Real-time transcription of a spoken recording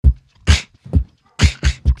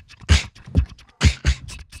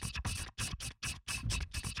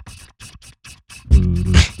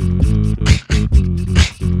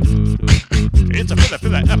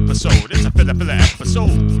episode. It's a filler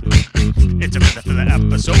episode. It's a filler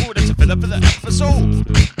episode. It's a filler episode.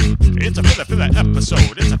 It's a filler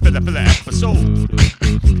episode. It's a filler episode.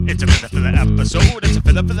 It's a filler episode. It's a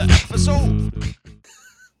filler episode.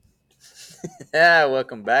 Yeah,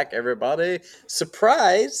 welcome back, everybody.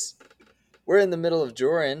 Surprise! We're in the middle of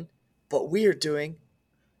Joran, but we are doing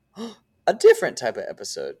a different type of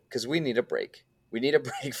episode because we need a break. We need a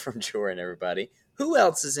break from Joran, everybody. Who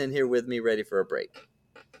else is in here with me ready for a break?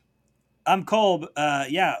 I'm Kolb.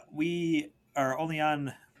 We are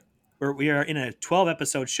we are in a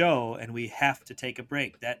 12-episode show, and we have to take a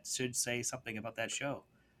break. That should say something about that show.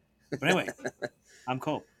 But anyway, I'm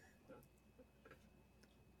Kolb.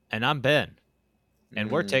 And I'm Ben.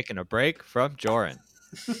 And we're taking a break from Joran.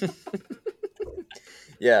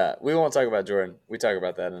 Yeah, we won't talk about Joran. We talk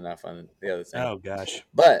about that enough on the other thing. Oh, gosh.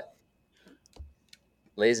 But,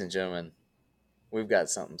 ladies and gentlemen, we've got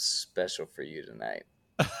something special for you tonight.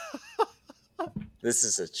 This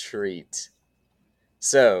is a treat.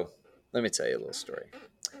 So, let me tell you a little story.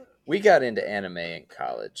 We got into anime in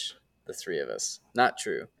college, the three of us. Not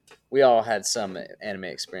true. We all had some anime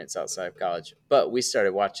experience outside of college, but we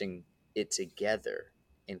started watching it together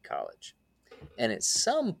in college. And at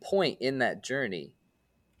some point in that journey,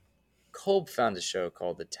 Kolb found a show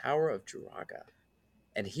called The Tower of Druaga.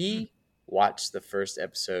 And he watched the first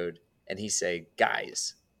episode and he said,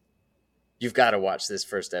 guys, you've got to watch this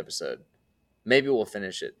first episode. Maybe we'll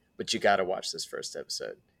finish it, but you got to watch this first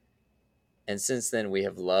episode. And since then, we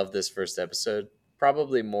have loved this first episode,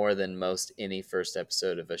 probably more than most any first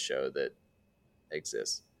episode of a show that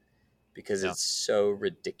exists, because it's so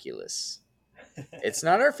ridiculous. It's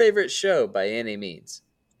not our favorite show by any means,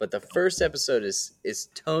 but the first episode is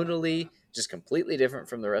tonally just completely different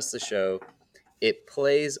from the rest of the show. It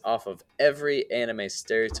plays off of every anime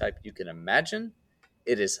stereotype you can imagine.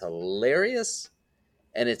 It is hilarious,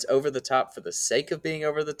 and it's over the top for the sake of being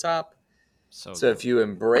over the top. So if you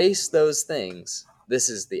embrace those things, this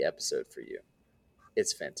is the episode for you.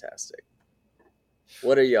 It's fantastic.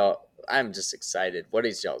 What are y'all? I'm just excited. What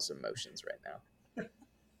is y'all's emotions right now?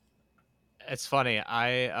 It's funny.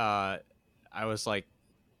 I was like,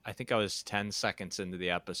 I think I was 10 seconds into the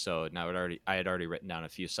episode, and I had already written down a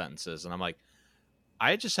few sentences, and I'm like,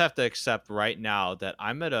 I just have to accept right now that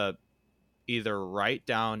I'm gonna either write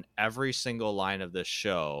down every single line of this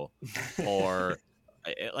show, or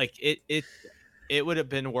like it would have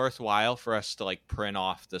been worthwhile for us to like print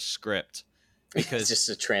off the script, because It's just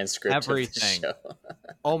a transcript everything. of the show.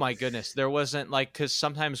 Oh my goodness, there wasn't like, because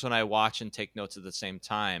sometimes when I watch and take notes at the same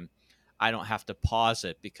time, I don't have to pause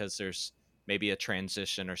it because there's maybe a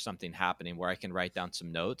transition or something happening where I can write down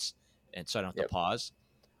some notes, and so I don't have to pause.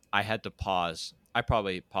 I had to pause. I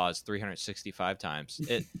probably paused 365 times.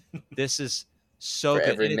 This is so For good.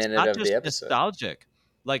 every And it's minute not of just the episode. nostalgic.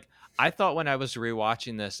 Like, I thought when I was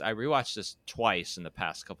rewatching this, I rewatched this twice in the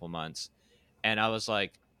past couple months, and I was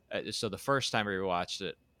like, so the first time I rewatched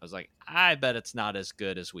it, I was like, I bet it's not as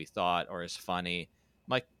good as we thought or as funny.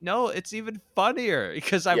 I'm like, no, it's even funnier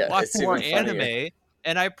because I watched more anime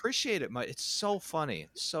and I appreciate it. It's so funny,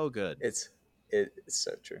 it's so good. It's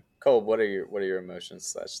so true. Kolb, what are your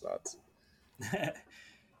emotions / thoughts?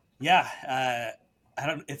 Yeah,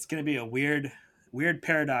 it's going to be a weird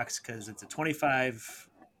paradox because it's a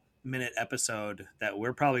 25-minute episode that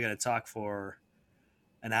we're probably going to talk for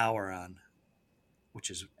an hour on,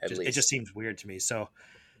 which is it just seems weird to me. So,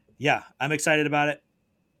 yeah, I'm excited about it.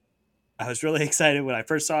 I was really excited when I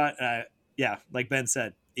first saw it. Like Ben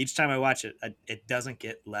said, each time I watch it, it doesn't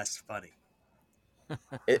get less funny.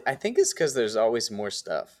 I think it's because there's always more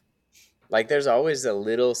stuff. Like there's always a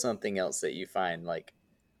little something else that you find like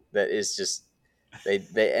that is just they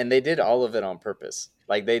did all of it on purpose.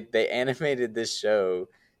 Like they animated this show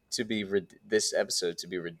to be this episode to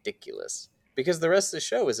be ridiculous because the rest of the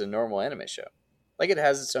show is a normal anime show. Like it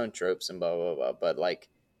has its own tropes and blah blah blah, but like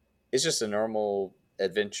it's just a normal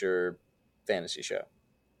adventure fantasy show.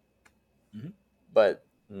 Mm-hmm. But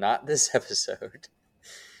not this episode.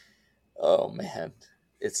 Oh man,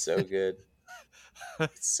 it's so good.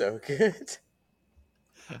 It's so good.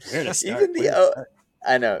 Where to start? Even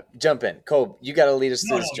I know. Jump in, Kolb. You got to lead us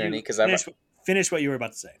through this journey because finish what you were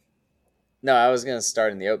about to say. No, I was going to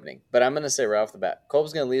start in the opening, but I'm going to say right off the bat,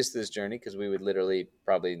 Kolb's going to lead us through this journey because we would literally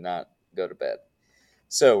probably not go to bed.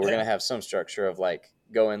 So we're going to have some structure of like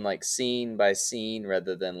going like scene by scene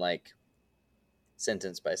rather than like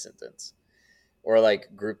sentence by sentence or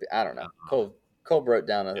like group. I don't know. Kolb wrote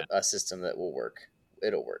down a system that will work.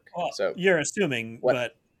 It'll work. Well, so you're assuming,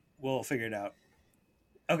 but we'll figure it out.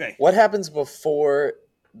 Okay. What happens before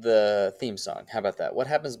the theme song? How about that? What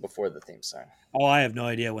happens before the theme song? Oh, I have no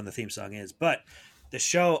idea when the theme song is, but the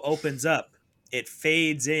show opens up. It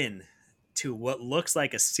fades in to what looks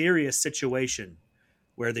like a serious situation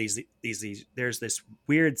where there's this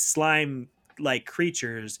weird slime like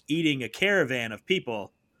creatures eating a caravan of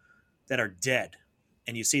people that are dead,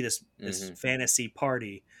 and you see this fantasy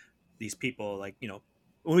party. These people, like, you know,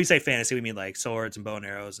 when we say fantasy, we mean like swords and bow and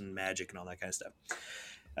arrows and magic and all that kind of stuff.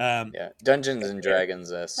 Yeah, Dungeons and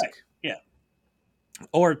Dragons esque. Right. Yeah,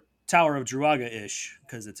 or Tower of Druaga ish,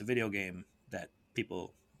 because it's a video game that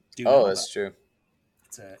people do. Oh, that's true.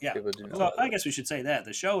 It's yeah. People do know Well, about I guess we should say that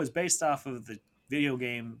the show is based off of the video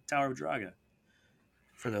game Tower of Druaga.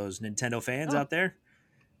 For those Nintendo fans out there,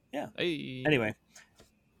 yeah. Hey. Anyway,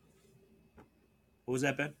 what was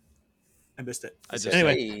that, Ben? I missed it. I just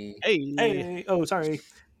Anyway, Hey. hey, oh, sorry.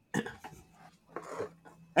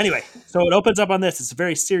 Anyway, so it opens up on this. It's a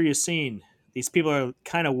very serious scene. These people are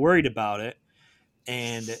kind of worried about it,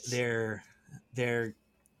 and they're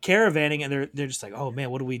caravanning, and they're just like, oh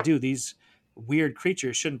man, what do we do? These weird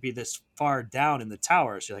creatures shouldn't be this far down in the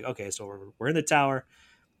tower. So you're like, okay, so we're in the tower.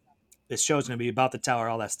 This show's going to be about the tower,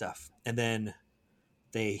 all that stuff. And then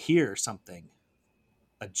they hear something.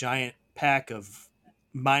 A giant pack of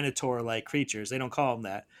Minotaur-like creatures. They don't call them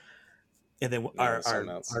that. And then our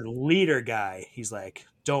leader guy, he's like,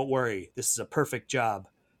 don't worry. This is a perfect job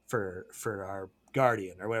for our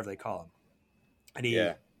guardian, or whatever they call him. And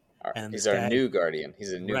he's our new guardian.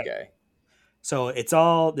 He's a new guy. So it's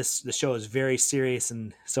all the show is very serious,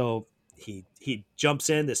 and so he jumps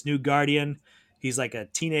in, this new guardian. He's like a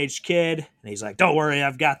teenage kid, and he's like, don't worry,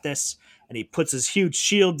 I've got this. And he puts his huge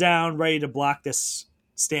shield down, ready to block this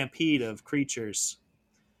stampede of creatures.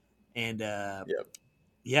 And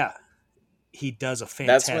yeah, he does a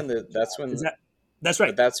fantastic. That's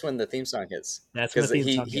right. That's when the theme song hits. That's when the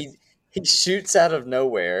theme song hits. He shoots out of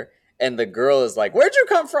nowhere, and the girl is like, "Where'd you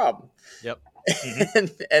come from?" Yep.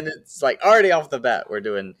 and it's like already off the bat, we're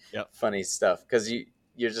doing funny stuff because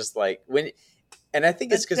you're just like and I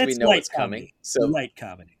think it's because we know what's coming. So light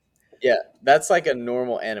comedy. Yeah, that's like a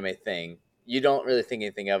normal anime thing. You don't really think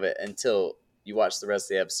anything of it until you watch the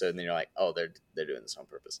rest of the episode, and then you're like, "Oh, they're doing this on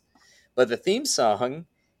purpose." But the theme song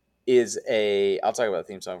is I'll talk about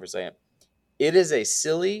the theme song for a second. It is a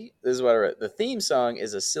silly. This is what I wrote. The theme song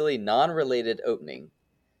is a silly, non-related opening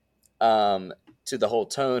to the whole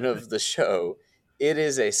tone of the show. It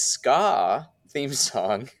is a ska theme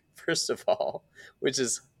song, first of all, which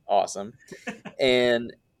is awesome,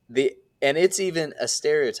 and it's even a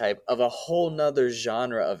stereotype of a whole nother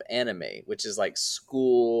genre of anime, which is like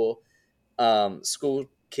school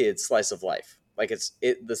kids slice of life. Like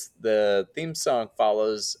the theme song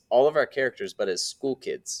follows all of our characters, but as school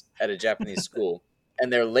kids at a Japanese school,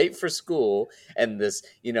 and they're late for school. And this,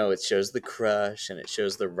 it shows the crush, and it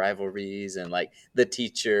shows the rivalries, and like the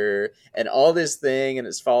teacher, and all this thing, and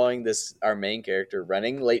it's following our main character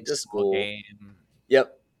running late to school.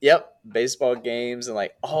 Yep, baseball games, and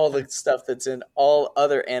like all the stuff that's in all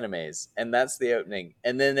other animes, and that's the opening.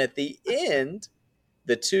 And then at the end,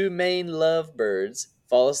 the two main lovebirds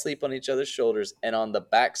fall asleep on each other's shoulders, and on the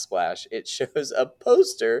backsplash, it shows a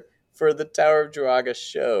poster for the Tower of Druaga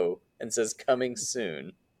show and says "Coming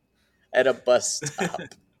soon" at a bus stop.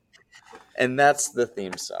 And that's the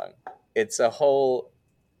theme song. It's a whole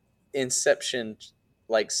Inception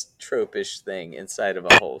like trope-ish thing inside of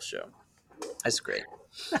a whole show. That's great.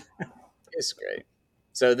 It's great.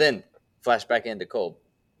 So then, flashback into Kolb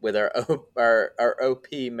with our OP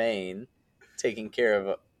main taking care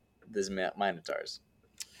of these Minotaurs.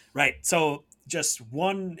 Right. So just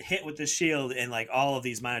one hit with the shield, and like all of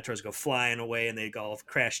these Minotaurs go flying away, and they all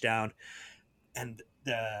crash down. And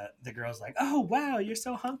the girl's like, "Oh wow, you're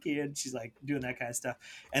so hunky," and she's like doing that kind of stuff.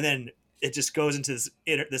 And then it just goes into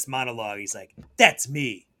this monologue. He's like, "That's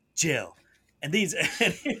me, Jill." And these, and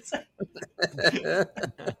it's like,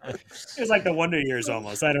 it was like the Wonder Years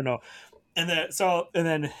almost. I don't know. And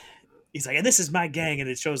then he's like, "And this is my gang," and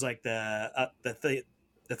it shows like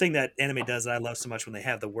the thing that anime does that I love so much when they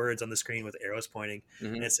have the words on the screen with arrows pointing,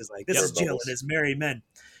 and it says like, "This is Jill and his merry men."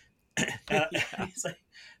 He's like,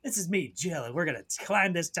 "This is me, Jill, and we're gonna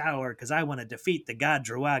climb this tower because I want to defeat the god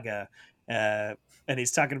Druaga." And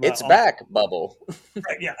he's talking about it's back, Bubble.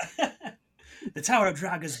 Right? Yeah. The Tower of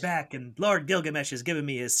Draga's back, and Lord Gilgamesh has given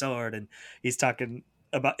me his sword, and he's talking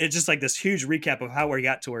about it's just like this huge recap of how he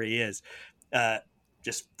got to where he is.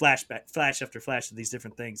 Just flash after flash of these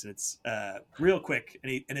different things, and it's real quick,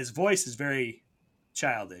 and his voice is very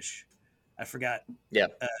childish. I forgot. Yeah.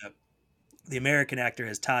 The American actor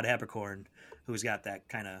is Todd Haberkorn, who's got that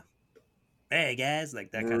kind of, "Hey guys,"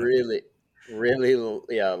 like that kind really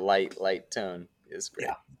light tone is great.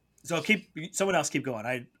 Yeah. So someone else keep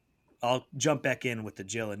going. I'll jump back in with the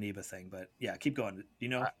Jill and Neba thing, but yeah, keep going. Do you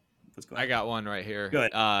know what's going on? I got one right here.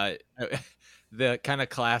 Good. The kind of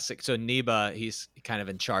classic. So Neba, he's kind of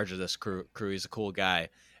in charge of this crew. He's a cool guy,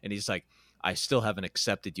 and he's like, "I still haven't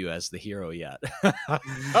accepted you as the hero yet."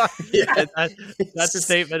 Yeah. That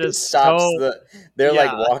statement he is stops so. they're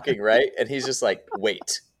yeah. like walking, right? And he's just like,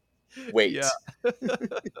 wait. Yeah.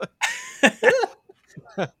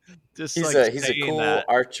 Just He's like a saying cool that.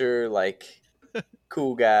 archer, like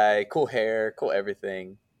cool guy, cool hair, cool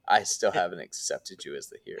everything. I still haven't accepted you as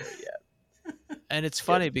the hero yet. And it's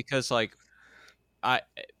funny because like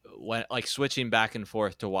when like switching back and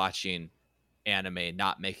forth to watching anime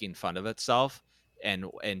not making fun of itself and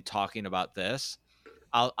talking about this,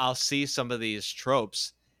 I'll see some of these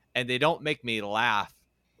tropes and they don't make me laugh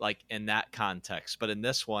like in that context, but in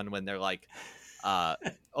this one when they're like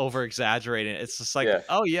over exaggerating, it's just like,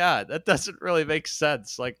 oh yeah, that doesn't really make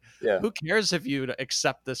sense. Like, who cares if you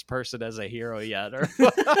accept this person as a hero yet? Or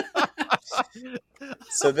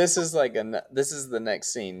So this is the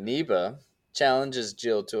next scene. Neba challenges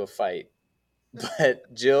Jill to a fight,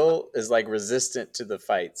 but Jill is like resistant to the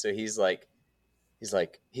fight. So he starts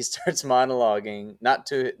monologuing, not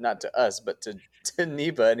to us, but to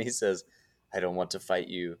Neba, and he says, "I don't want to fight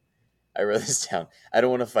you. I wrote this down. I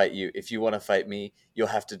don't want to fight you. If you want to fight me, you'll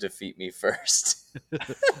have to defeat me first."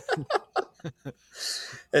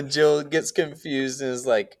 And Jill gets confused and is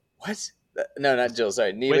like, "What? No, not Jill.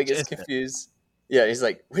 Sorry, Neba gets confused. Yeah, he's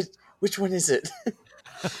like, which one is it?"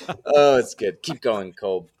 Oh, it's good. Keep going,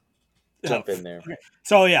 Cole. Jump in there. Okay.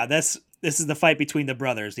 So yeah, this is the fight between the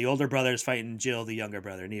brothers. The older brother's fighting Jill, the younger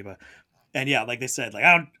brother, Neba. And yeah, like they said, like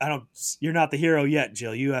I don't. You're not the hero yet,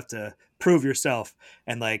 Jill. You have to prove yourself.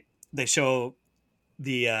 And like they show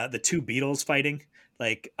the two beetles fighting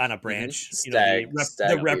like on a branch.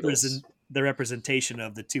 Mm-hmm. The representation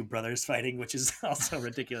of the two brothers fighting, which is also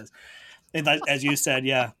ridiculous. And as you said,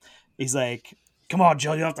 yeah, he's like, "Come on,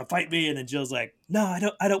 Jill, you have to fight me." And then Jill's like, "No,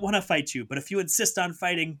 I don't want to fight you. But if you insist on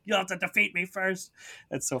fighting, you'll have to defeat me first."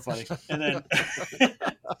 That's so funny. And then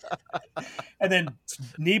and then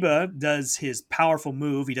Neba does his powerful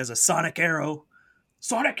move. He does a sonic arrow.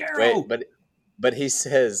 Sonic arrow. Wait, but he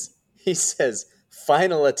says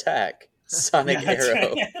final attack. Sonic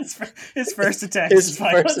arrow. Right. His first attack. His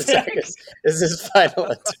first attack is his final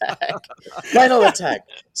attack. Final attack.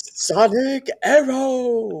 Sonic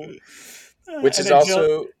arrow. Which is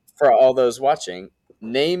also, for all those watching,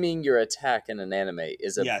 naming your attack in an anime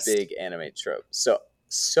is a big anime trope.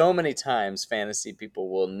 So many times fantasy people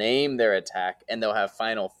will name their attack and they'll have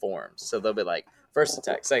final forms. So they'll be like, first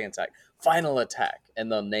attack, second attack, final attack. And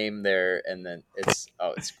they'll name and then it's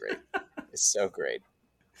great. It's so great.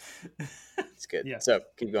 It's good. Yeah. So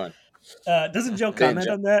keep going. Doesn't Joe comment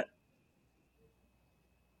on that?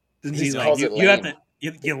 Doesn't he like, you lame. have to,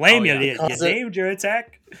 you lame, you named your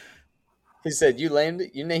attack? He said, you named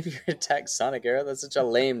your attack Sonic Arrow? That's such a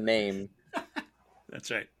lame name. That's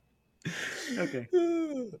right. Okay.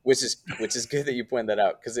 Which is good that you point that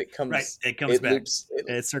out, because it comes back.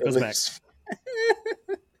 It circles back.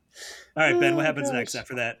 All right, Ben, what happens next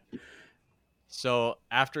after that? So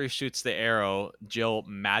after he shoots the arrow, Jill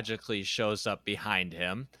magically shows up behind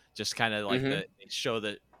him, just kind of like show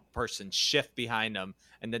the person shift behind him,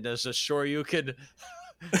 and then there's a Shoryuken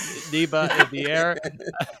Neba in the air,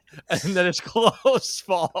 and then his clothes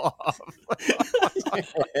fall off.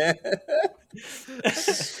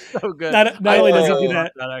 So good. Not only does he do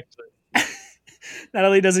that, not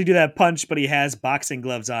only does he do that punch, but he has boxing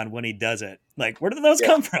gloves on when he does it. Like, where did those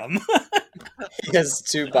come from? He has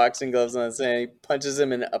two boxing gloves on, and he punches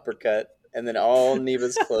him in an uppercut, and then all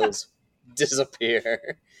Neba's clothes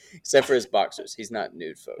disappear, except for his boxers. He's not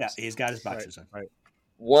nude, folks. Yeah, he's got his boxers on. Right.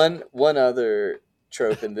 One other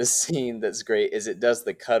trope in this scene that's great is it does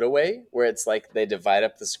the cutaway, where it's like they divide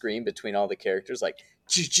up the screen between all the characters, like,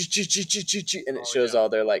 and it shows all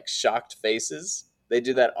their like shocked faces. They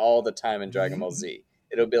do that all the time in Dragon Ball Z.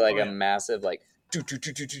 It'll be like a massive like,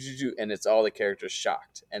 and it's all the characters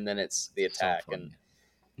shocked, and then it's the attack, and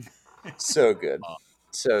so good,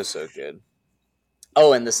 so good.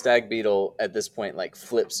 Oh, and the stag beetle at this point like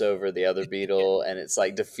flips over the other beetle, and it's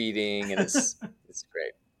like defeating, and it's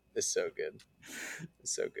great. It's so good.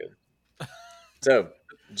 It's so good. So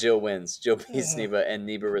Jill wins. Jill beats Neba, and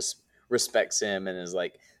Neba respects him and is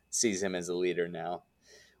like sees him as a leader now.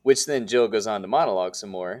 Which then Jill goes on to monologue some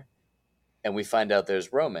more, and we find out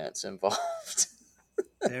there's romance involved.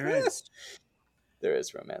 There is. There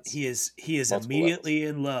is romance. He is immediately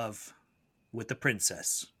in love with the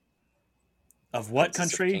princess. Of what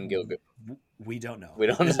country? King Gilgamesh. We don't know. We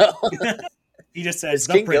don't know. He just says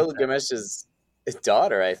it's King Gilgamesh's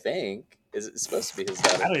daughter, I think. Is it supposed to be his I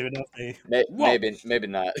daughter? don't even know if they. Whoa. Maybe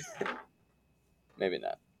not. Maybe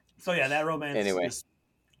not. So yeah, that romance. Anyway.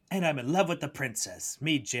 And I'm in love with the princess.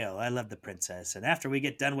 Me, Jill. I love the princess. And after we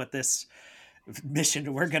get done with this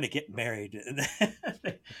mission, we're gonna get married.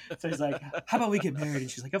 So he's like, "How about we get married?"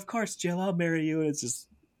 And she's like, "Of course, Jill. I'll marry you." And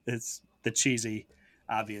it's the cheesy,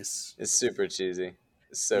 obvious. It's super cheesy.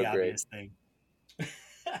 It's so the great. obvious thing.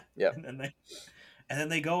 Yep. And then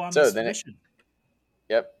they go on So this then mission.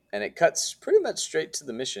 Yep. And it cuts pretty much straight to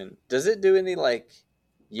the mission. Does it do any like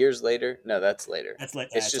years later? No, that's later. That's like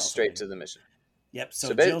It's just straight to the mission. Yep.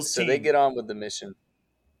 So, Jill's team. they get on with the mission.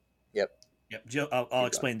 Yep. Yep. Jill. I'll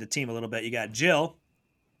explain the team a little bit. You got Jill,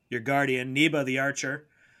 your guardian, Neba the archer,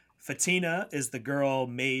 Fatina is the girl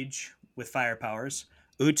mage with fire powers,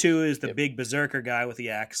 Utu is the big berserker guy with the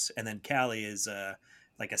axe, and then Callie is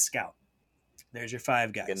like a scout. There's your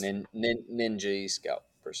 5 guys. Like a ninja scout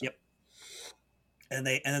person. Yep. And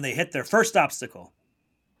then they hit their first obstacle.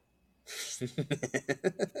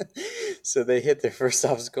 So they hit their first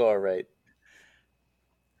obstacle, all right.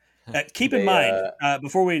 Keep in mind,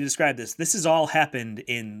 before we describe this has all happened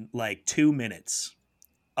in like 2 minutes.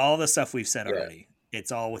 All the stuff we've said already,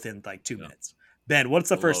 it's all within like 2 minutes. Ben, what's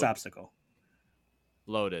the first obstacle?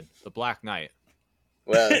 Loaded. The Black Knight.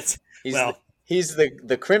 Well, he's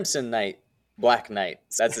the Crimson Knight, Black Knight.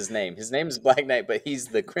 That's his name. His name is Black Knight, but he's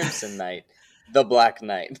the Crimson Knight, the Black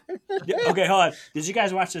Knight. Okay, hold on. Did you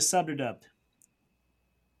guys watch this subbed or dubbed?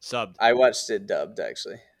 Subbed. I watched it dubbed,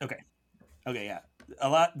 actually. Okay, yeah. A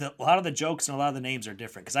lot of the jokes and a lot of the names are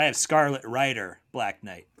different because I have Scarlet Rider, Black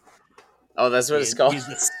Knight. Oh, that's what it's called? He's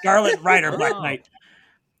the Scarlet Rider, Black Knight.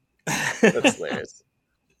 That's hilarious.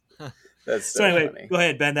 That's so anyway, funny. Go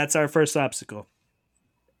ahead, Ben. That's our first obstacle.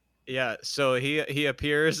 Yeah, so he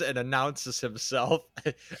appears and announces himself,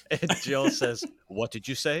 and Jill says, "What did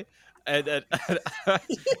you say?" And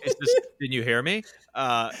it's just, "Didn't you hear me?"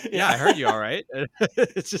 Yeah, I heard you. All right.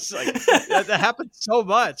 It's just like that happens so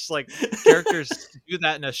much. Like characters do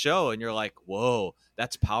that in a show, and you're like, "Whoa,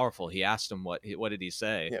 that's powerful." He asked him what did he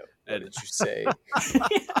say? Yeah, what did you say?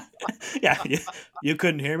 Yeah, you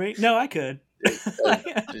couldn't hear me? No, I could. Did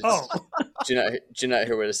you not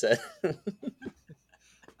hear what I said?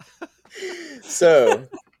 So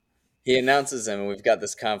he announces him, and we've got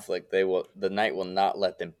this conflict. The knight will not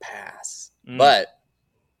let them pass. But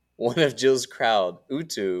one of Jill's crowd,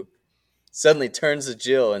 Utu, suddenly turns to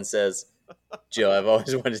Jill and says, "Jill,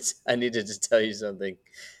 I needed to tell you something.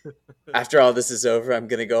 After all this is over, I'm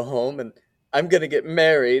gonna go home and I'm gonna get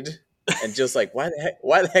married." And Jill's like, why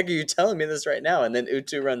the heck are you telling me this right now? And then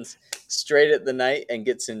Utu runs straight at the knight and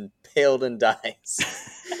gets impaled and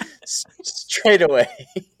dies straight away.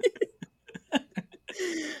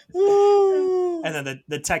 And then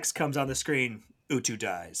the text comes on the screen, Utu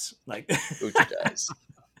dies. Like Utu dies.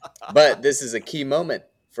 But this is a key moment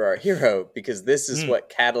for our hero because this is what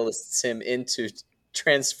catalysts him into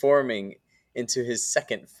transforming into his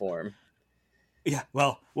second form. Yeah,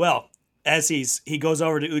 well, as he goes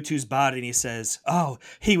over to Utu's body and he says, "Oh,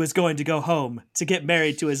 he was going to go home to get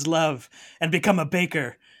married to his love and become a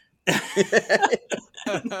baker." And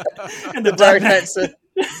the Dark Knight said,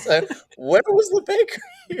 "So where was the baker?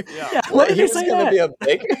 Yeah. What, he was going to be a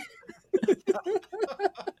baker?"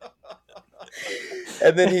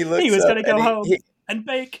 And then he looks. He was going to go and home and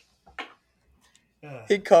bake.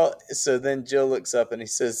 So then Jill looks up and he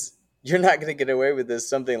says, "You're not going to get away with this.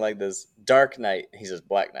 Something like this, Dark Knight." He says,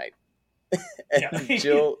 "Black Knight." And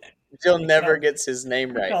Jill never gets his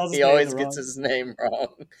name right. He always gets his name wrong.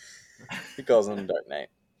 He calls him Dark Knight.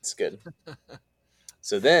 It's good.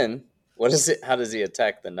 So then, what is it? How does he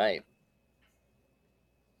attack the knight?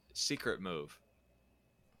 Secret move.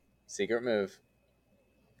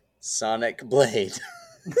 Sonic Blade.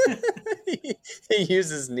 He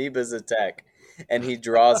uses Neba's attack, and he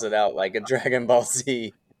draws it out like a Dragon Ball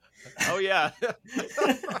Z. Oh yeah.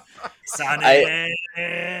 Sonic.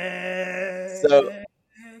 So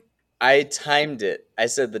I timed it. I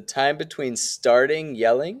said the time between starting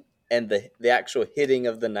yelling and the actual hitting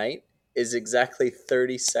of the knight is exactly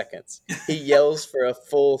 30 seconds. He yells for a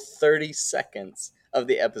full 30 seconds of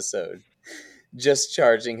the episode, just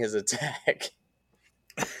charging his attack.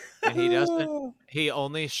 And he doesn't. He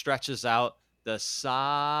only stretches out the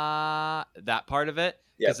that part of it,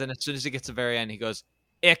 because then as soon as he gets to the very end, he goes,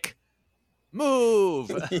 "Ick, move."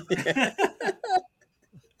 Yep.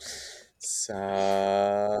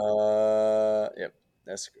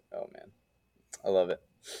 That's, oh man, I love it.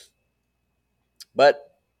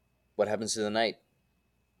 But what happens to the knight?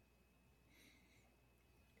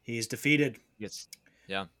 He's defeated. Gets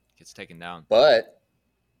taken down. But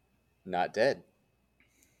not dead.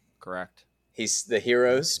 Correct. the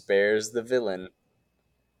hero spares the villain.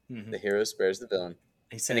 Mhm. The hero spares the villain.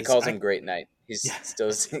 He says, And he calls him Great Knight. He's Yeah. still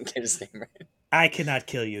doesn't get his name right. I cannot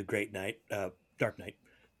kill you, Great Knight, Dark Knight,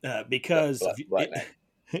 because of Black Knight.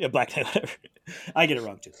 yeah, Black Knight, whatever. I get it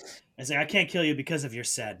wrong too. I say I can't kill you because of your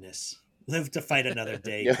sadness. Live to fight another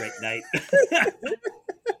day, Yeah. Great Knight.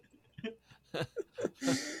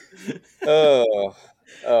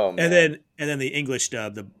 Oh, man. and then the English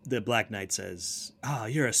dub, the Black Knight says, "Ah,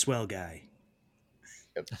 you're a swell guy."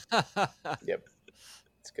 Yep,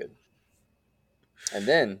 it's good. And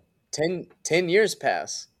then 10 years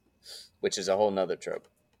pass, which is a whole nother trope.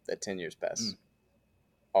 That 10 years pass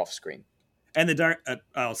off screen. And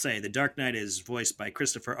I'll say the Dark Knight is voiced by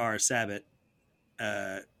Christopher R. Sabat,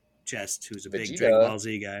 Chest, who's a big Vegeta. Dragon Ball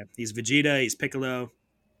Z guy. He's Vegeta, he's Piccolo,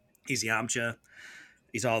 he's Yamcha,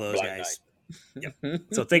 he's all those Black guys. Yep.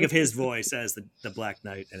 So think of his voice as the Black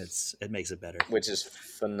Knight, and it makes it better. Which is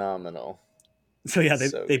phenomenal. So yeah,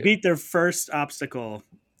 So they good. beat their first obstacle,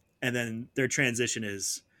 and then their transition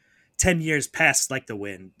is 10 years pass like the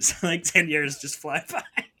wind. So like 10 years just fly by.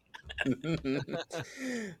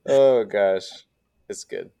 Oh gosh, it's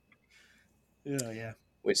good. Yeah.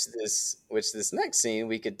 Which this next scene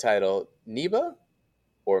we could title Neba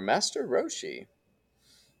or Master Roshi,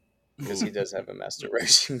 because he does have a Master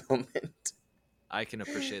Roshi moment. I can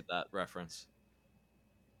appreciate that reference.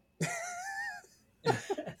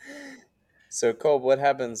 So Cole, what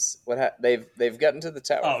happens? They've gotten to the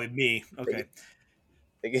tower. Oh, me. Okay.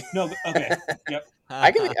 No. Okay. Yep.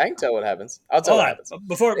 I can tell what happens. I'll tell Hold what on.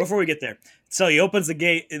 happens. Before we get there, so he opens the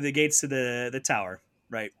gates to the tower,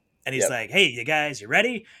 right? And he's Yep. like, "Hey, you guys, you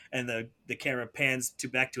ready?" And the camera pans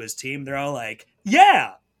back to his team. They're all like,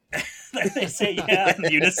 "Yeah." They say "yeah"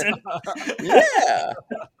 in unison. Yeah.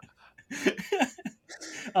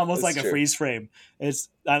 Almost That's like a true. freeze frame.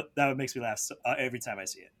 That makes me laugh every time I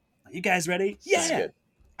see it. Like, you guys ready? This is Yeah. good.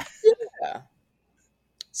 Yeah.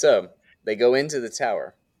 So they go into the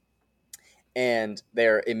tower, and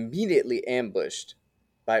they're immediately ambushed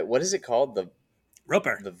by, what is it called? The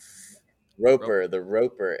Roper.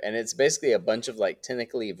 roper, and it's basically a bunch of like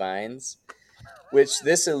tentacly vines, which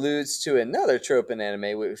this alludes to another trope in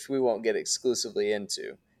anime, which we won't get exclusively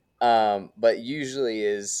into, but usually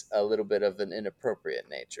is a little bit of an inappropriate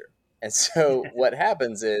nature. And so what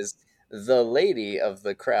happens is the lady of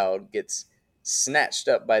the crowd gets snatched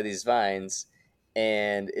up by these vines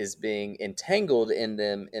and is being entangled in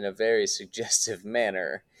them in a very suggestive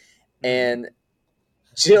manner. And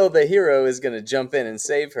Jill, the hero, is going to jump in and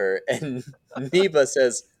save her. And Neba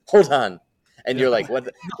says, "Hold on." And you're like,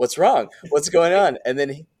 what's wrong? What's going on? And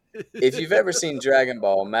then if you've ever seen Dragon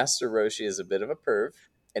Ball, Master Roshi is a bit of a perv,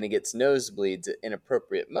 and he gets nosebleeds at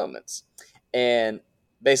inappropriate moments. And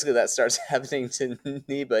basically that starts happening to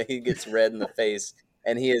Neba. He gets red in the face,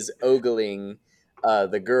 and he is ogling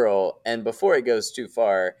the girl. And before it goes too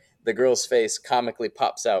far, the girl's face comically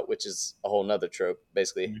pops out, which is a whole nother trope.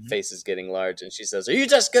 Basically, face is getting large, and she says, "Are you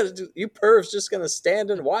just gonna you pervs just gonna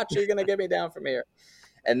stand and watch? Or you're gonna get me down from here?"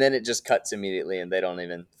 And then it just cuts immediately, and they don't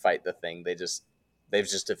even fight the thing. They've just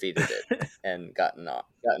defeated it and gotten on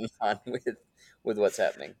with what's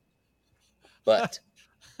happening. But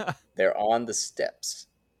they're on the steps.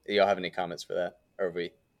 Do y'all have any comments for that? Or are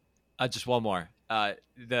we? Just one more.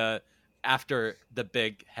 After the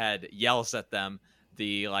big head yells at them,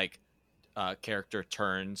 the character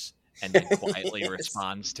turns and then quietly Yes.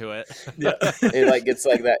 responds to it. Yeah. It like gets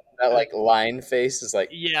like that like line face is like,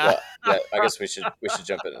 Yeah. well, yeah, I guess we should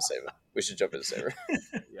jump in and save her. We should jump in and save her.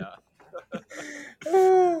 Yeah.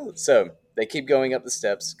 So they keep going up the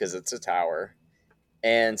steps because it's a tower,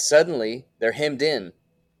 and suddenly they're hemmed in.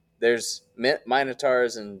 There's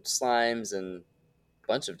minotaurs and slimes and a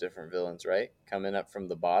bunch of different villains, right? Coming up from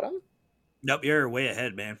the bottom. Nope, you're way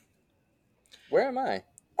ahead, man. Where am I?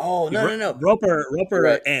 Oh, no. Roper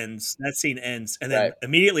Right. ends. That scene ends, and then Right.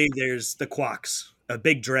 immediately there's the Quacks, a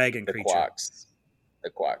big dragon The creature,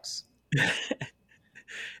 Quacks,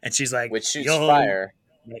 and she's like, which shoots "You'll- fire.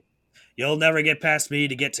 You'll never get past me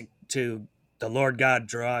to get to the Lord God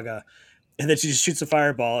Draga," and then she just shoots a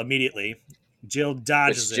fireball immediately. Jill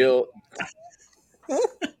dodges Which Jill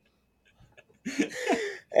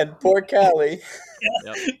and poor Callie.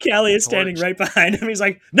 Yep. it. Callie is standing Torch. right behind him. He's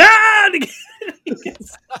like, "No!" he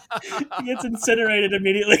gets incinerated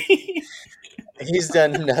immediately. He's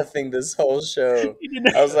done nothing this whole show. He did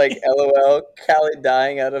not- I was like, LOL, Callie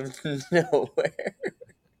dying out of nowhere.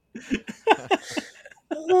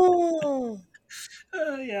 Oh.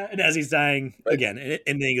 Yeah, and as he's dying But- again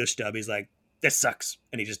in the English dub, he's like, "This sucks,"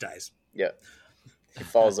 and he just dies. Yeah. He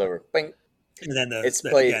falls over. Bing. And then It's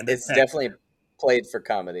definitely played for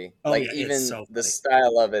comedy. Oh, Like yeah, it's even so the funny.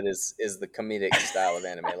 style of it is the comedic style of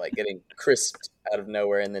anime, like getting crisped out of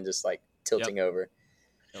nowhere and then just like tilting over.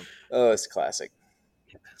 Yep. Oh, it's classic.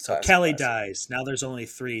 So Classic, Kelly classic. dies. Now there's only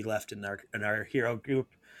 3 left in our hero group.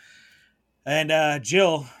 And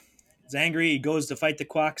Jill is angry. He goes to fight the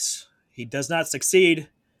Quacks. He does not succeed,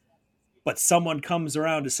 but someone comes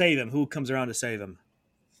around to save him. Who comes around to save him?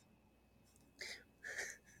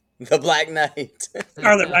 The Black Knight.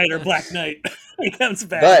 Scarlet Rider, Black Knight. He comes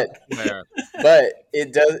back. But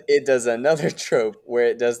it does another trope where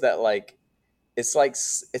it does that, like it's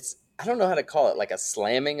I don't know how to call it, like a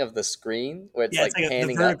slamming of the screen where it's like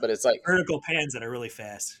panning up, but it's like vertical pans that are really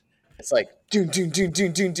fast. it's like doon doon doon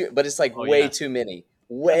doon doon doon, but it's like Oh, way yeah. too many.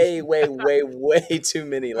 Way too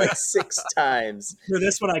many, like 6 times. For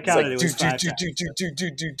this one, I It's counted. like, It was 5 times.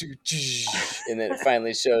 and then it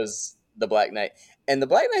finally shows the Black Knight. And the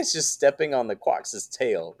Black Knight's just stepping on the Quax's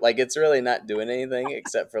tail. Like, it's really not doing anything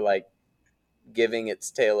except for, like, giving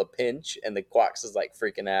its tail a pinch. And the Quax is, like,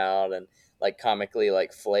 freaking out and, like, comically,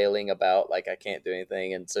 like, flailing about, like, I can't do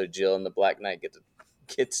anything. And so Jill and the Black Knight get to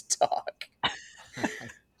talk.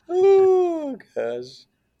 Oh, gosh.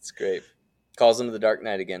 It's great. Calls him the Dark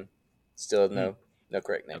Knight again. Still no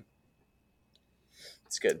correct name.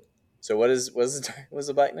 It's good. So what does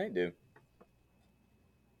the Black Knight do?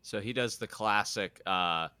 So he does the classic.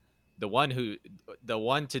 The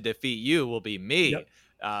one to defeat you will be me. Yep.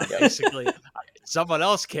 Basically, someone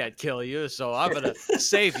else can't kill you, so I'm gonna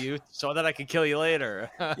save you so that I can kill you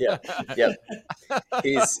later. Yep.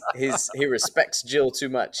 He respects Jill too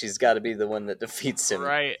much. He's got to be the one that defeats him.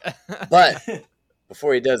 Right. But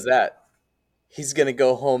before he does that, he's gonna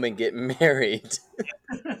go home and get married.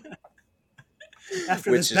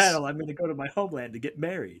 After Which this is- battle, I'm going to go to my homeland to get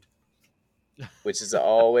married. Which is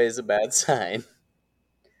always a bad sign.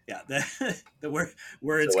 Yeah, the words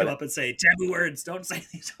So come what- up and say, taboo words, don't say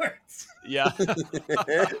these words. Yeah.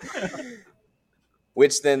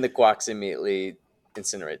 Which then the Quax immediately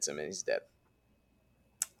incinerates him and he's dead.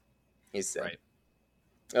 He's dead. Right.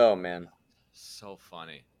 Oh man, So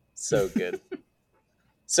funny. so good.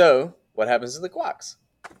 So what happens to the Quax?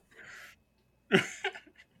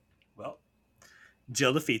 Well,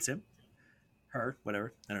 Jill defeats him. Her,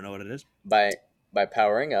 whatever. I don't know what it is. By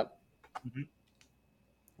powering up.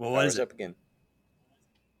 Well, what Powers is it? up again.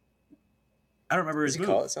 I don't remember Does his he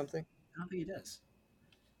move. call it something? I don't think he does.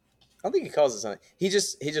 I don't think he calls it something. He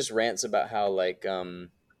just rants about how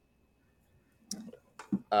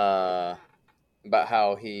about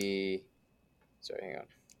how he hang on.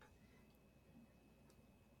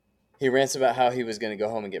 He rants about how he was going to go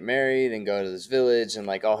home and get married and go to this village and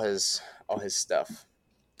like all his stuff.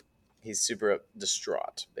 He's super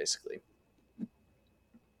distraught basically.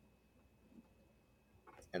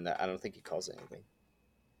 And I don't think he calls it anything.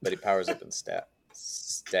 But he powers up and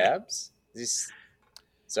stabs?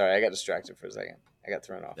 Sorry, I got distracted for a second. I got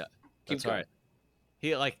thrown off. Yeah, Keep That's going. all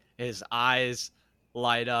right. He his eyes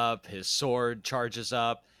light up, his sword charges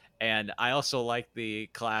up, and I also like the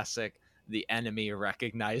classic. The enemy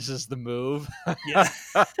recognizes the move. Yeah.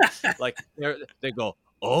 Like they go,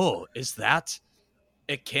 "Oh, is that?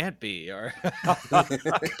 It can't be." Or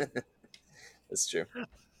That's true.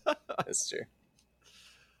 That's true.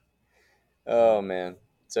 Oh man.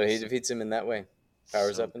 So he defeats him in that way.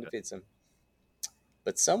 Powers So up and good. defeats him.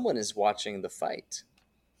 But someone is watching the fight.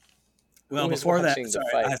 Well, Who is before that, watching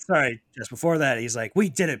the fight? just before that, he's like, "We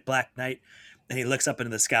did it, Black Knight," and he looks up into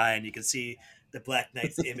the sky, and you can see the Black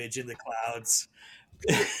Knight's image in the clouds.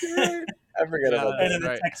 I forgot about And then that. the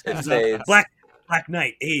Right. text comes It fades. up: Black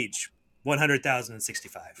Knight, age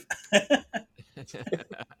 100,065.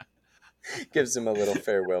 Gives him a little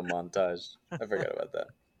farewell montage. I forgot about that.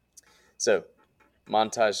 So,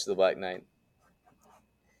 montage to the Black Knight.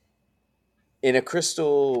 In a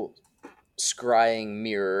crystal scrying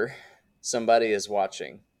mirror, somebody is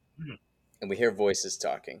watching. Mhm. And we hear voices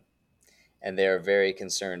talking. And they are very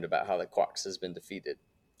concerned about how the Quax has been defeated.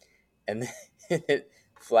 And then it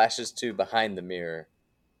flashes to behind the mirror,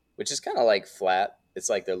 which is kind of like flat. It's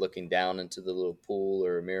like they're looking down into the little pool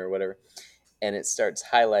or a mirror or whatever. And it starts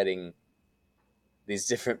highlighting these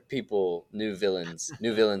different people, new villains.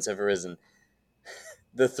 New villains have arisen.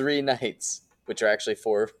 The 3 knights, which are actually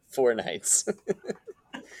four knights.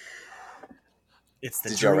 It's the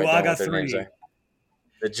Did y'all write down Druaga what their names 3. are?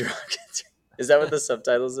 The Druaga. Is that what the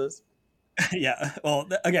subtitles is? Yeah. Well,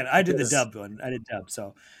 again, I did the Yes. dubbed one. I did dub,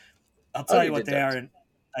 so I'll tell Oh, you you what did they dubbed. are. And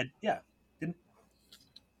did I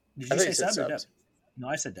you thought say you said subbed or subs. dubbed? No,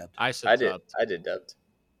 I said dubbed. I said I did. subbed. I did dubbed.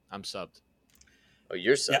 I'm subbed. Oh,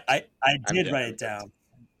 you're subbed. Yeah, I I'm did down write with it that. down.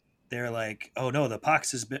 They're like, "Oh no, the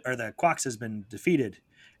Quax has been defeated,"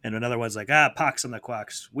 And another one's like, pox on the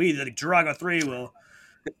quacks. We, the Jiraga 3, will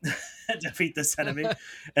defeat this enemy.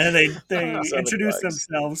 And they Pox on the introduce quacks.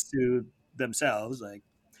 themselves to themselves. Like,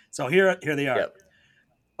 so here they are. Yep.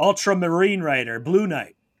 Ultramarine Rider, Blue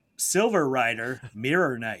Knight. Silver Rider,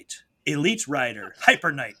 Mirror Knight. Elite Rider,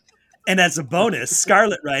 Hyper Knight. And as a bonus,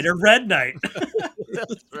 Scarlet Rider, Red Knight.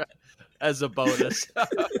 That's right. As a bonus.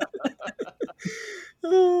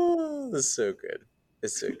 Oh, this is so good.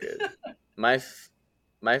 It's so good.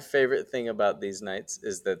 My favorite thing about these knights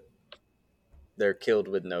is that they're killed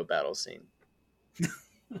with no battle scene.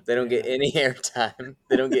 They don't get any airtime.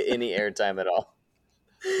 They don't get any airtime at all.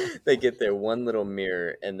 They get their one little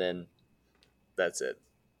mirror, and then that's it.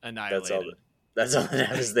 Annihilated. That's all that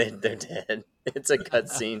happens. They're dead. It's a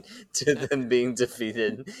cutscene to them being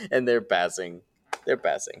defeated, and they're passing. They're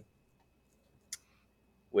passing.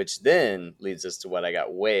 Which then leads us to what I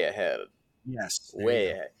got way ahead. Yes.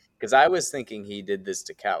 Way ahead. Because I was thinking he did this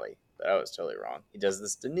to Callie, but I was totally wrong. He does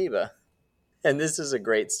this to Neva. And this is a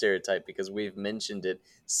great stereotype because we've mentioned it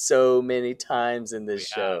so many times in this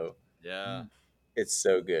show. Yeah. It's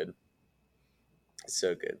so good. It's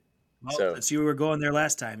so good. Well, So- since you were going there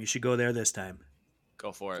last time, you should go there this time.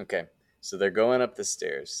 Go for it. Okay. So they're going up the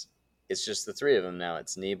stairs. It's just the three of them now.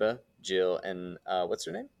 It's Neva, Jill, and what's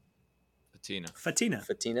her name? Fatina.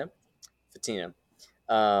 Fatina.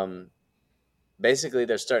 Basically,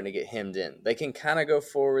 they're starting to get hemmed in. They can kind of go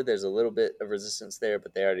forward. There's a little bit of resistance there,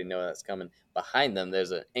 but they already know that's coming. Behind them, there's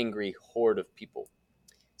an angry horde of people.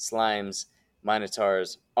 Slimes,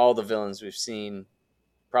 Minotaurs, all the villains we've seen,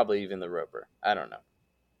 probably even the Roper. I don't know.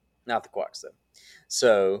 Not the Quacks, though.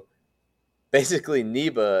 So, basically,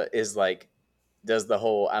 Neva is like, does the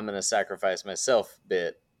whole I'm going to sacrifice myself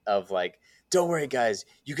bit of like, don't worry, guys.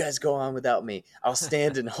 You guys go on without me. I'll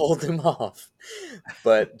stand and hold them off.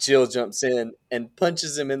 But Jill jumps in and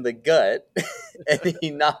punches him in the gut, and he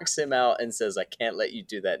knocks him out and says, I can't let you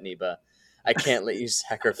do that, Neva. I can't let you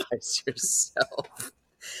sacrifice yourself.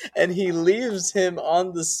 And he leaves him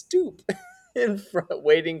on the stoop in front,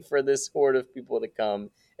 waiting for this horde of people to come.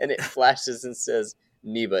 And it flashes and says,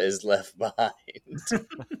 Neva is left behind.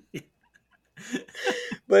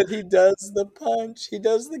 But he does the punch. He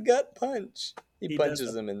does the gut punch. He does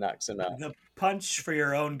punches him and knocks him out. The punch for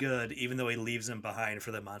your own good, even though he leaves him behind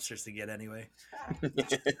for the monsters to get anyway.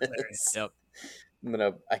 Hilarious. Yep.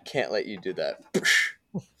 I can't let you do that.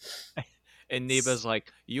 And Neba's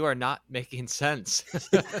like, you are not making sense.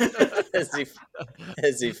 as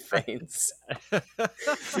he faints.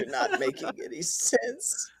 You're not making any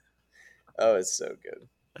sense. Oh, it's so good.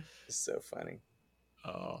 It's so funny.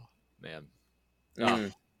 Oh, man.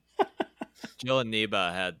 Mm, Jill and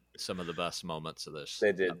Neba had some of the best moments of this.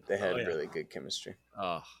 they did. They had Oh, yeah. really good chemistry.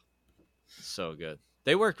 Oh, so good.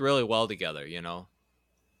 They worked really well together, you know?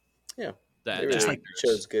 Yeah. The They really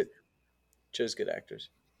actors. chose good actors.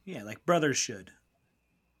 Yeah, like brothers should.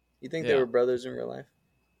 You think Yeah. they were brothers in real life?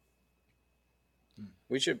 Hmm.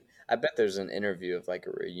 We should. I bet there's an interview of like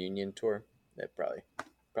a reunion tour. That probably.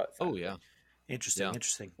 Oh, yeah. Interesting. Yeah.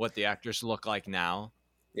 Interesting. What the actors look like now.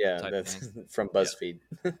 Yeah, Type that's thing. from BuzzFeed.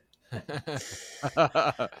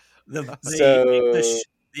 The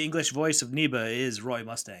So- English voice of Neba is Roy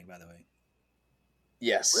Mustang, by the way.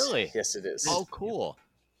 Yes. Really? Yes, it is. Oh, cool.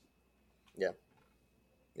 Yeah,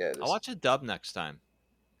 it is. I'll watch a dub next time.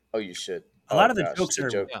 Oh, you should. A lot Oh, of the gosh, jokes are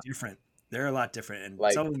joke- different. They're a lot different, and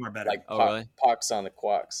Like- some of them are better. like Oh, po- really? Pox on the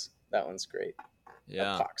Quacks. That one's great.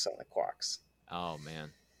 Yeah. Pox on the Quacks. Oh,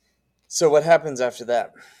 man. So what happens after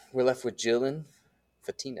that? We're left with Jill and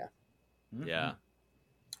Fatina. Mhm. Yeah.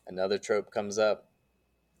 Another trope comes up.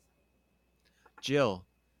 Jill,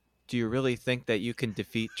 do you really think that you can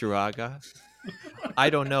defeat Jiraga? I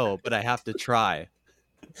don't know, but I have to try.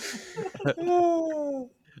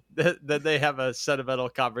 Then they have a sentimental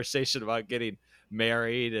conversation about getting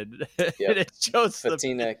married, and, and it shows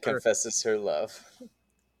Fatina the picture. confesses her love.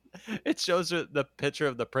 It shows her the picture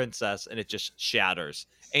of the princess, and it just shatters.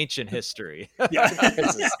 Ancient history.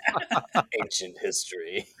 This is ancient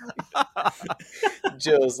history.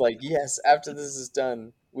 Jill's like, yes, after this is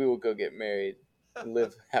done, we will go get married and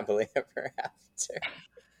live happily ever after.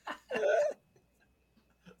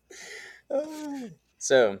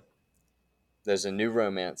 So there's a new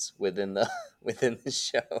romance within the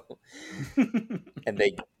show. And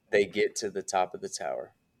they get to the top of the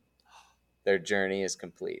tower. Their journey is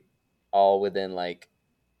complete. All within like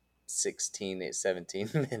 17 minutes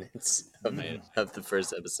of the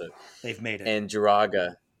first episode. They've made it. And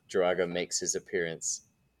Jiraga makes his appearance.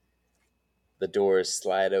 The doors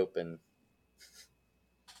slide open.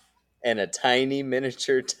 And a tiny little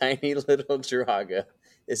Jiraga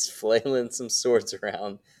is flailing some swords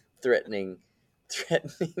around, threatening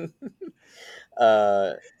threatening,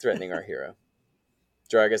 threatening our hero.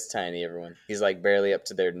 Draga's tiny, everyone. He's like barely up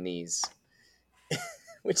to their knees,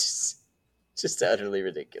 which is just utterly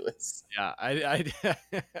ridiculous. Yeah,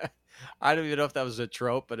 I don't even know if that was a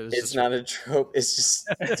trope, but it was It's just not a trope. It's just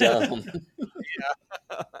dumb.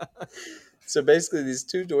 So basically, these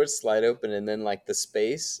two doors slide open, and then like the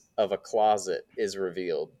space of a closet is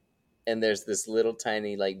revealed, and there's this little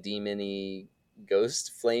tiny like demon-y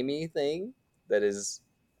ghost flamey thing that is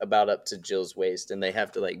about up to Jill's waist, and they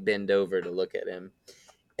have to like bend over to look at him,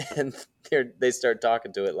 and they start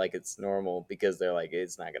talking to it like it's normal because they're like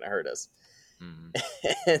it's not gonna hurt us. Mhm.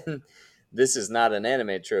 And this is not an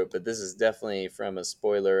anime trope, but this is definitely from a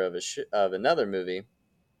spoiler of of another movie.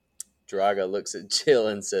 Draga looks at Jill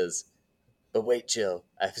and says, "But wait, Jill,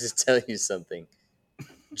 I have to tell you something.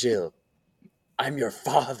 Jill, I'm your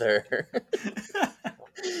father."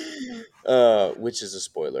 Which is a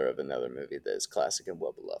spoiler of another movie that is classic and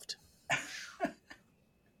well beloved.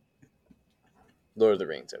 Lord of the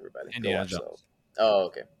Rings, everybody. Go Indiana watch Jones. those. Oh,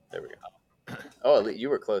 okay. There we go. Oh, you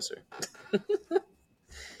were closer.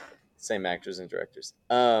 Same actors and directors.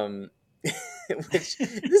 Which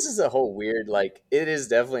this is a whole weird, like, it is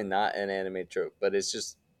definitely not an anime trope, but it's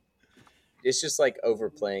just like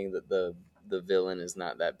overplaying that the villain is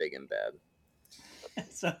not that big and bad.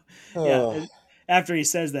 So Oh. yeah, after he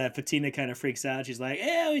says that, Patina kind of freaks out. She's like,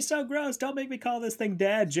 "Ew, he's so gross! Don't make me call this thing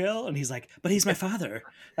Dad, Jill." And he's like, "But he's my father.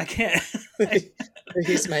 I can't."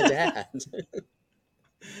 He's my dad.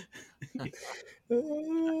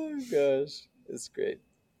 Oh gosh, it's great.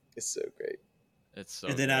 It's so great. It's so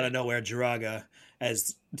And then out of great. nowhere, Jiraga,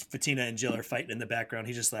 as Patina and Jill are fighting in the background,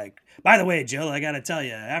 he's just like, "By the way, Jill, I gotta tell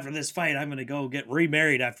you, after this fight, I'm gonna go get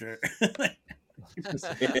remarried after."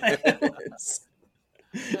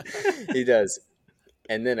 He does.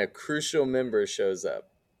 And then a crucial member shows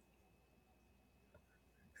up.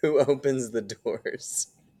 Who opens the doors?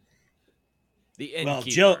 The Well,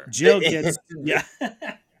 innkeeper. Jill gets yeah.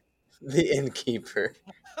 The innkeeper.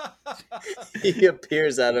 He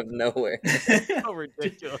appears out of nowhere. So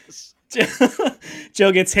ridiculous.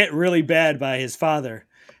 Jill gets hit really bad by his father,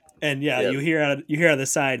 and yeah, Yep. you hear on the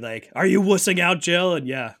side like, "Are you wussing out, Jill?" And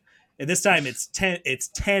yeah, and this time it's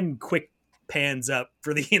 10 quick pans up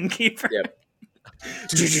for the innkeeper. Yep.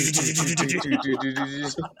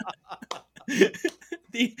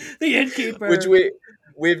 the innkeeper, Which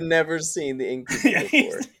we've never seen the innkeeper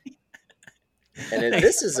before. And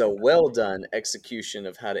this is a well done execution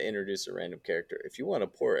of how to introduce a random character. If you want a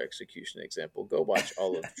poor execution example, go watch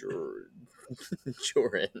all of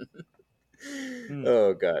Jorin.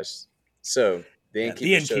 Oh gosh. So the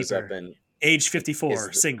innkeeper shows up and age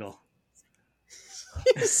 54, single.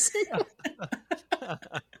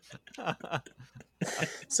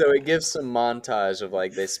 So it gives some montage of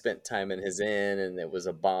like they spent time in his inn and it was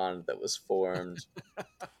a bond that was formed.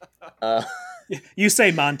 You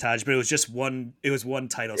say montage, but it was just one. It was one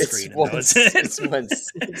title screen. It's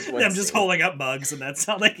one I'm just holding up mugs, and that's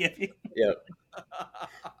how they give you. Yep.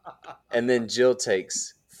 And then Jill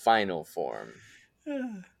takes final form.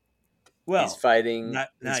 Well, he's fighting. not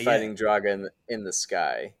fighting Draga in the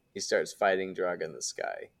sky. He starts fighting Draga in the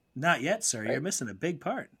sky. Not yet, sir. Right? You're missing a big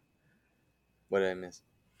part. What did I miss?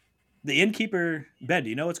 The innkeeper, Ben. Do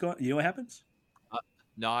you know what's going? You know what happens?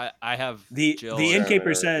 No, I have the Jill. The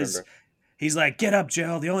innkeeper I says, remember. he's like, "Get up,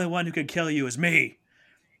 Jill. The only one who can kill you is me."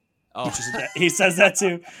 Oh, He says that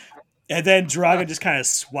too. And then Draga just kind of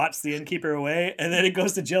swats the innkeeper away, and then it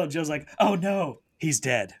goes to Jill, and Jill's like, "Oh no, he's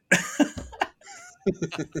dead."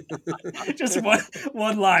 Just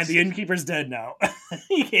one line. The innkeeper's dead now.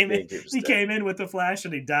 He came in with the flash,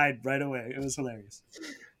 and he died right away. It was hilarious.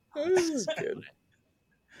 This is good.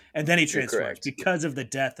 And then he You're transforms correct. because of the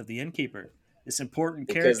death of the innkeeper. This important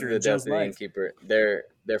Because character of the in death Jill's of the life. innkeeper,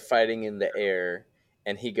 they're fighting in the air,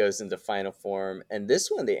 and he goes into final form. And this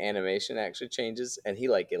one, the animation actually changes, and he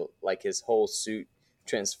like his whole suit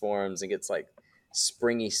transforms and gets like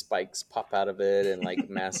springy spikes pop out of it, and like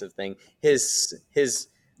massive thing. His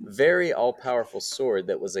very all powerful sword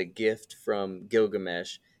that was a gift from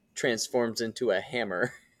Gilgamesh transforms into a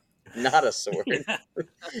hammer, not a sword.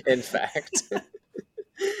 In fact.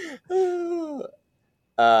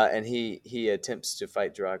 And he attempts to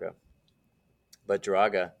fight Draga, but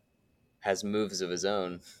Draga has moves of his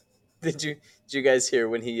own. Did you guys hear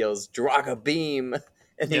when he yells Draga beam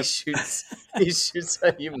and he shoots a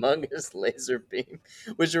humongous laser beam,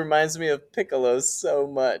 which reminds me of Piccolo so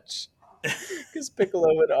much, because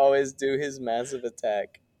Piccolo would always do his massive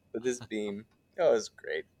attack with his beam. Oh, it was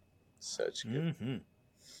great, such good.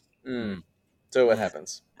 Mm-hmm. So what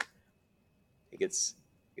happens? He gets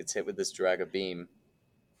hit with this Draga beam.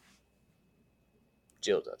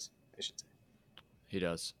 Jill does, I should say. He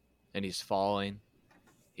does. And he's falling.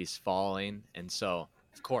 He's falling. And so,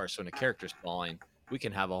 of course, when a character's falling, we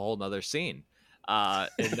can have a whole nother scene. And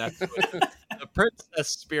that's when the princess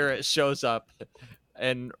spirit shows up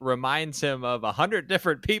and reminds him of 100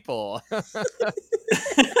 different people.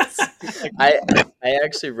 I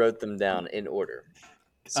actually wrote them down in order.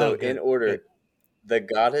 So good, in order, good. the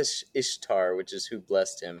goddess Ishtar, which is who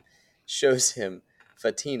blessed him, shows him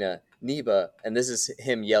Fatina, Neba, and this is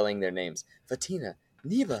him yelling their names. Fatina,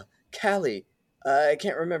 Neba, Kali. I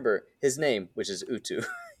can't remember his name, which is Utu.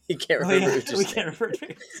 He can't remember Utu's we name. can't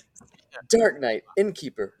remember. Dark Knight,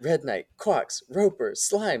 Innkeeper, Red Knight, Quox, Roper,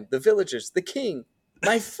 Slime, the villagers, the king,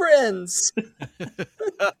 my friends.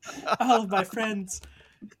 All of my friends.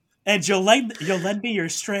 And you'll lend me your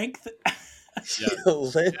strength. You'll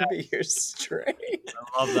lend me your strength.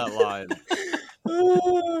 I love that line.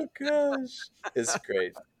 Oh gosh, it's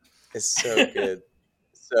great. It's so good.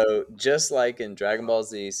 So just like in Dragon Ball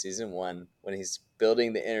Z Season 1, when he's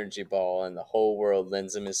building the energy ball and the whole world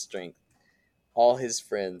lends him his strength, all his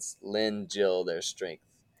friends lend Jill their strength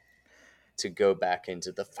to go back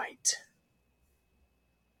into the fight.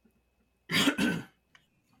 And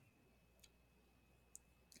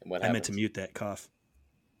what I happens? meant to mute that cough.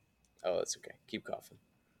 Oh, that's okay. Keep coughing.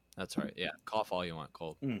 That's right. Yeah. Cough all you want,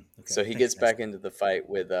 Colt. Okay. So he Thanks, gets guys. back into the fight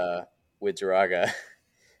with Jiraga.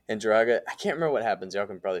 And Jiraga, I can't remember what happens. Y'all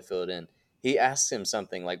can probably fill it in. He asks him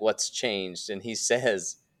something like, "What's changed?" And he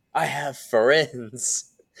says, "I have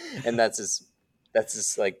friends." And that's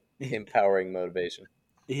his like empowering motivation.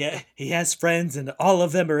 Yeah, he has friends, and all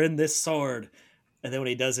of them are in this sword. And then when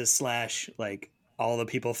he does his slash, like all the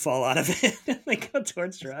people fall out of it and they go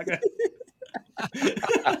towards Draga.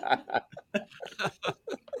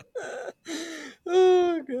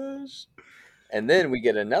 Oh gosh. And then we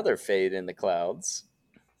get another fade in the clouds,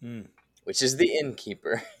 which is the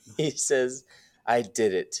innkeeper. He says, "I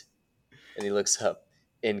did it." And he looks up,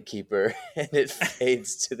 "Innkeeper," and it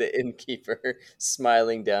fades to the innkeeper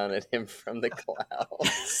smiling down at him from the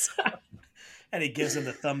clouds. And he gives him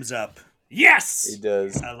the thumbs up. Yes! He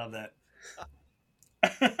does. I love that.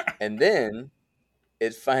 And then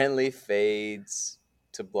it finally fades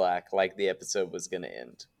to black like the episode was going to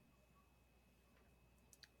end.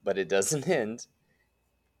 But it doesn't end.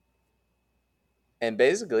 And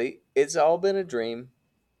basically, it's all been a dream.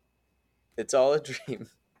 It's all a dream.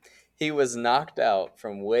 He was knocked out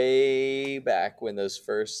from way back when those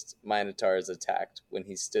first Minotaurs attacked, when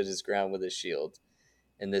he stood his ground with his shield.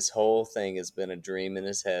 And this whole thing has been a dream in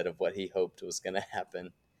his head of what he hoped was going to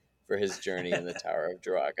happen for his journey in the Tower of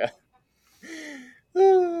Jiraga.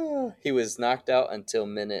 He was knocked out until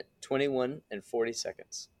minute 21 and 40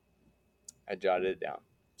 seconds. I jotted it down.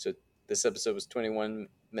 So this episode was 21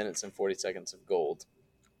 minutes and 40 seconds of gold.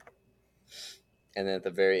 And then at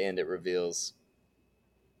the very end, it reveals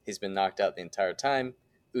he's been knocked out the entire time.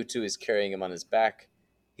 Utu is carrying him on his back.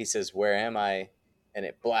 He says, "Where am I?" And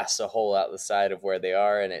it blasts a hole out the side of where they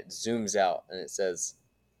are, and it zooms out, and it says,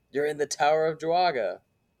 "You're in the Tower of Jiraga."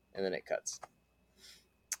 And then it cuts.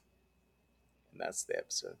 And that's the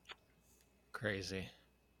episode. Crazy.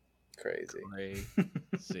 Crazy.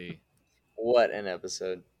 Crazy. What an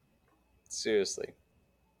episode. Seriously.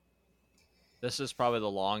 This is probably the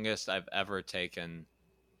longest I've ever taken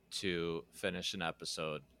to finish an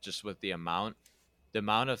episode, just with the amount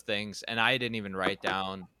of things. And I didn't even write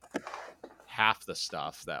down half the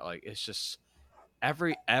stuff that, like, it's just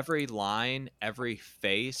every line, every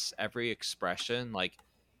face, every expression, like,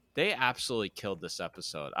 they absolutely killed this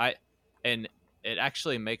episode. And it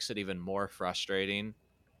actually makes it even more frustrating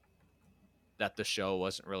that the show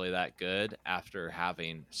wasn't really that good after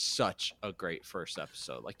having such a great first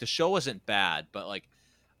episode. Like, the show wasn't bad, but like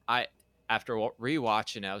after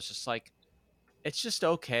rewatching it, I was just like, it's just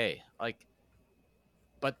okay. Like,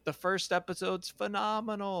 but the first episode's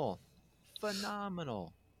phenomenal.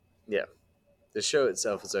 Yeah. The show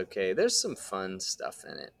itself is okay. There's some fun stuff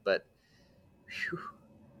in it, but whew,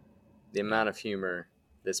 the amount of humor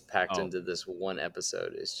that's packed into this one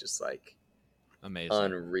episode is just like amazing.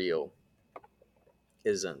 Unreal. It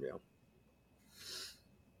is unreal.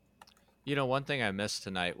 You know, one thing I missed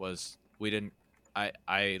tonight was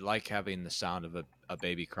I like having the sound of a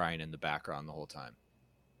baby crying in the background the whole time.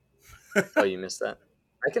 Oh, you missed that?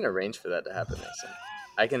 I can arrange for that to happen next time.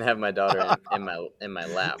 I can have my daughter in my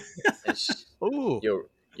lap, and Ooh,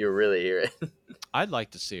 you'll really hear it. I'd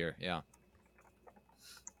like to see her. Yeah.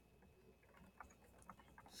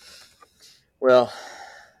 Well,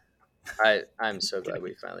 I'm so glad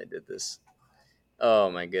we finally did this.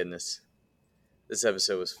 Oh my goodness, this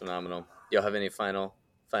episode was phenomenal. Y'all have any final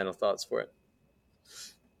thoughts for it?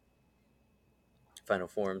 Final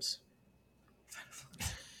Forms.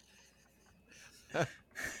 I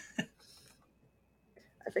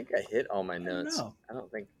think I hit all my notes. know. I don't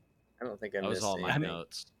think I That was missed all my anything.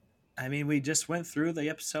 notes. I mean, we just went through the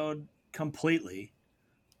episode completely,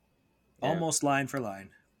 Yeah. almost line for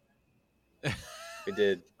line. We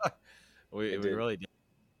did. We did. really did.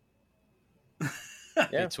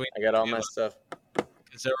 Yeah, Between I got all the my two of stuff.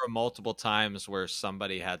 Because there were multiple times where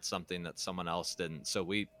somebody had something that someone else didn't. So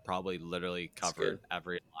we probably literally That's covered good.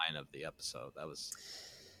 every line of the episode. That was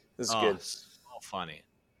This is good. so funny.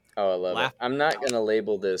 Oh, I love Laugh- it. I'm not gonna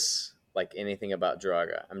label this like anything about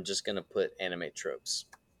Draga. I'm just gonna put anime tropes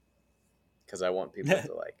because I want people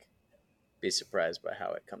to like be surprised by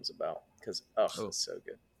how it comes about. Because Oh. it's so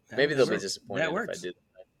good. That Maybe they'll be works. disappointed That if I works. do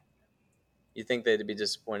that. You think they'd be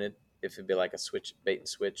disappointed if it'd be like a switch, bait and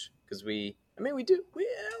switch? Because we're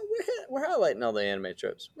highlighting all the anime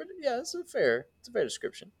tropes. It's a fair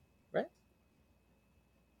description, right?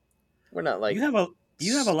 We're not like you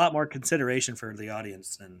have a lot more consideration for the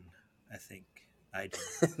audience than I think I do.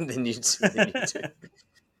 than you do.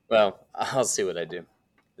 Well, I'll see what I do.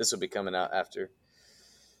 This will be coming out after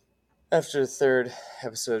the third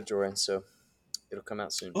episode of Jordan, so it'll come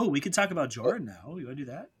out soon. Oh, we could talk about Jordan now. You want to do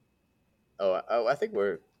that? Oh, I think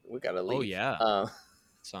we gotta leave. Oh, yeah.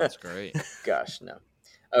 Sounds great. Gosh, no.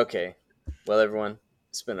 Okay. Well, everyone,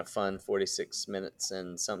 it's been a fun 46 minutes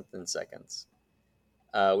and something seconds.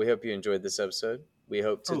 We hope you enjoyed this episode. We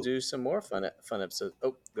hope to do some more fun episodes.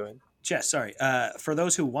 Oh, go ahead. Jess, sorry. For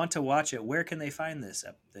those who want to watch it, where can they find this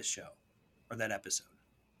show or that episode?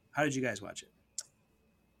 How did you guys watch it?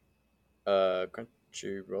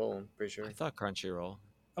 Crunchyroll, I'm pretty sure. I thought Crunchyroll.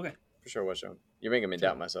 For sure, watch it. You're making me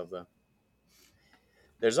doubt myself, though.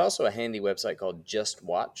 There's also a handy website called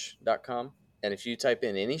justwatch.com. And if you type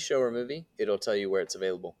in any show or movie, it'll tell you where it's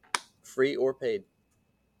available, free or paid.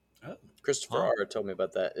 Oh. Christopher Wow. R. told me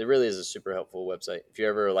about that. It really is a super helpful website. If you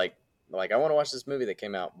ever like I want to watch this movie that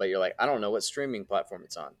came out, but you're like, I don't know what streaming platform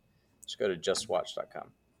it's on, just go to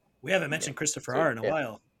justwatch.com. We haven't mentioned Christopher So, R. in a yeah.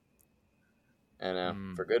 while.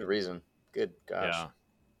 And for good reason. Good gosh. Yeah.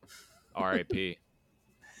 R.I.P.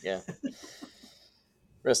 Yeah.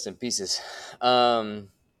 Rest in pieces. Well,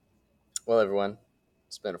 everyone,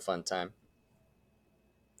 it's been a fun time.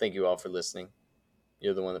 Thank you all for listening.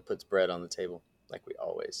 You're the one that puts bread on the table, like we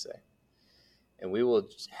always say. And we will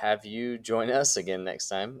have you join us again next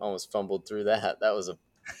time. Almost fumbled through that. That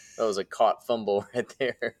was a caught fumble right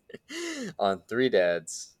there on Three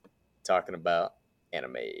Dads talking about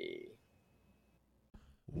anime.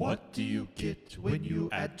 What do you get when you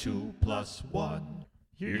add 2 + 1?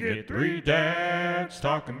 You get 3 dads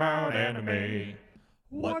talking about anime.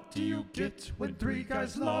 What do you get when 3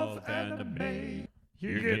 guys love anime?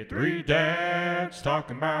 You get 3 dads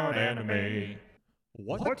talking about anime.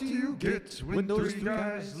 What do you get when those 3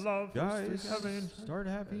 guys love start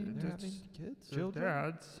having kids, children,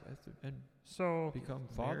 dads, and so become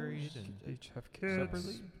married fathers and each have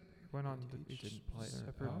separately. kids, went on Each each play their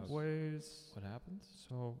separate house. ways. What happens?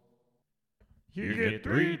 So You get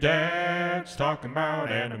 3 dads talking about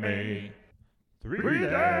anime. 3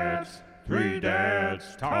 dads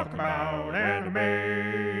talking about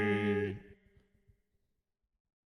anime.